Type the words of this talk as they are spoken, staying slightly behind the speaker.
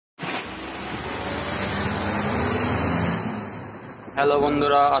Hello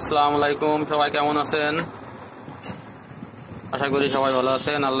বন্ধুরা, আসসালামু আলাইকুম। সবাই কেমন আছেন? আশা করি সবাই ভালো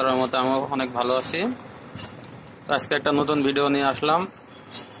আছেন। আল্লাহর রহমতে আমিও অনেক ভালো আছি। তো আজকে একটা নতুন ভিডিও নিয়ে আসলাম।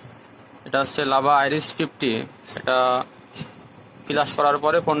 এটা হচ্ছে লাভা আইরিস 50। এটা ফ্ল্যাশ করার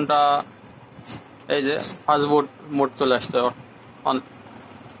পরে ফোনটা এই যে ফাস্টবুট মোড চলে আসছে।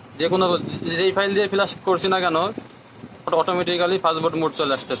 যে কোনো যেই ফাইল দিয়ে ফ্ল্যাশ করছি না কেন, ওটা অটোমেটিক্যালি ফাস্টবুট মোড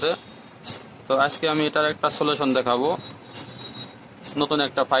চলে আসতেছে। তো আজকে আমি এটার একটা সলিউশন দেখাবো। নতুন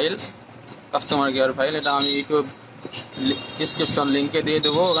একটা ফাইল, কাস্টমার কেয়ার ফাইল। এটা আমি ইউটিউব ডিসক্রিপশন লিঙ্কে দিয়ে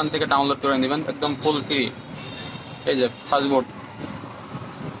দেবো, ওখান থেকে ডাউনলোড করে নেবেন, একদম ফুল ফ্রি। এই যে ফাস্টবুট।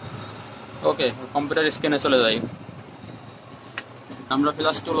 ওকে, কম্পিউটার স্ক্রিনে চলে যাই। আমরা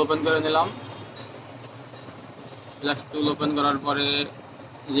ফ্ল্যাশ টুল ওপেন করে নিলাম। ফ্ল্যাশ টুল ওপেন করার পরে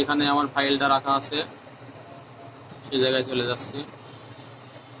যেখানে আমার ফাইলটা রাখা আছে সেই জায়গায় চলে যাচ্ছি।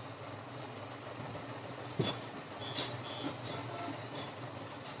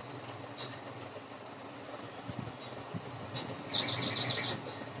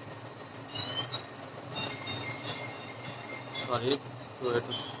 সরি,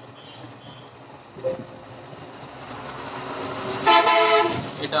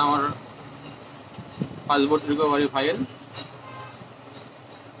 এটা আমার ফাস্টবুট রিকভারি ফাইল।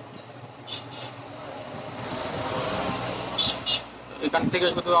 এখান থেকে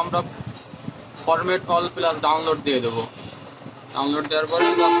শুধু আমরা ফরম্যাট অল প্লাস ডাউনলোড দিয়ে দেবো। ডাউনলোড দেওয়ার পরে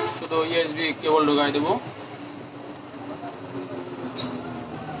শুধু ইউএসবি কেবল ঢোকাই দেবো।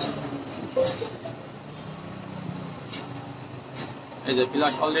 এই যে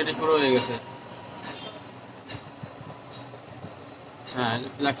ফ্ল্যাশ অলরেডি শুরু হয়ে গেছে। হ্যাঁ,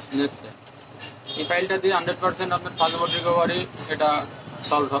 ফ্ল্যাশ নিচ্ছে। এই ফাইলটা দিয়ে 100% আপনার ফাস্টবুট রিকভারি এটা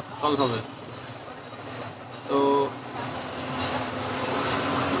সলভ হবে। তো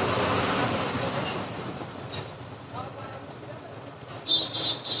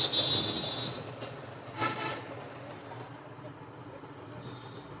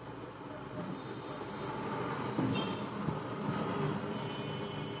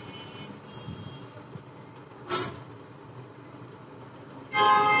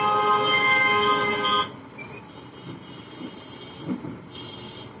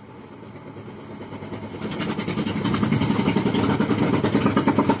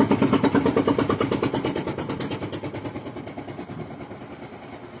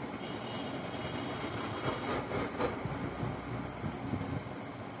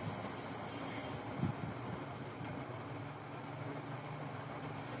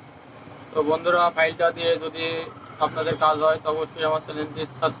বন্ধুরা, ফাইলটা দিয়ে যদি আপনাদের কাজ হয় তো অবশ্যই আমার চ্যানেলটি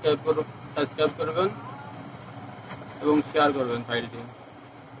সাবস্ক্রাইব করবেন এবং শেয়ার করবেন ফাইলটি।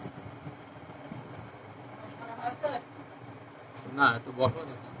 না, একটু বসো।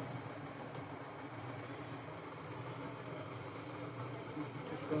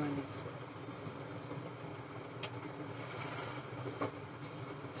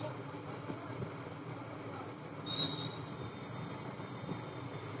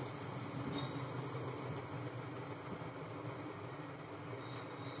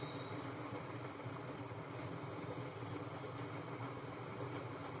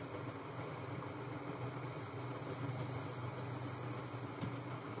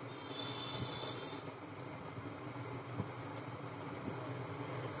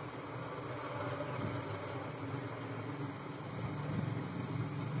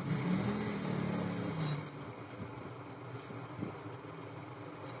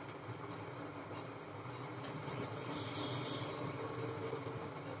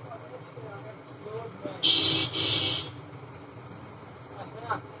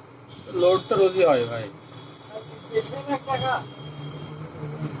 লোড তো রোজই হয় ভাই।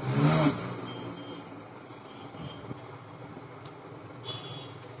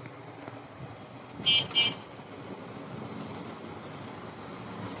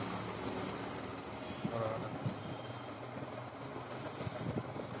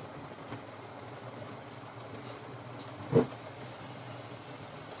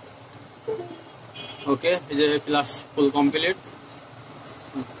 ওকে, এই যে ক্লাস ফুল কমপ্লিট।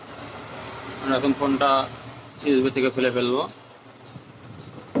 আমরা এখন ফোনটা ইউএসবি থেকে খুলে ফেলবো।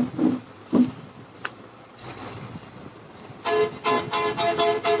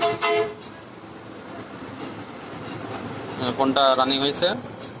 ফোনটা রানিং হয়েছে।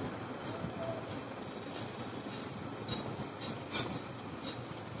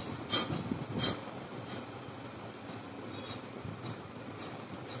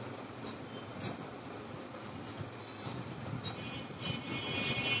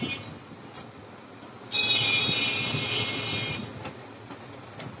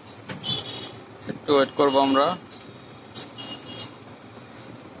 একটু ওয়েট করবো আমরা।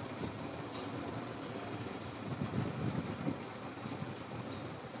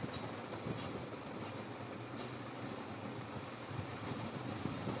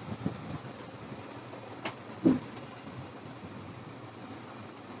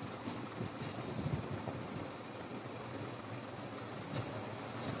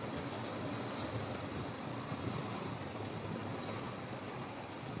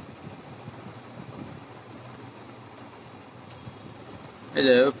 এই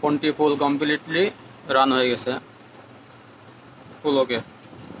যে ফোনটি ফুল কমপ্লিটলি রান হয়ে গেছে, ফুল ওকে।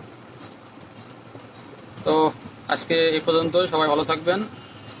 তো আজকে এই পর্যন্ত, সবাই ভালো থাকবেন,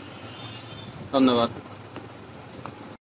 ধন্যবাদ।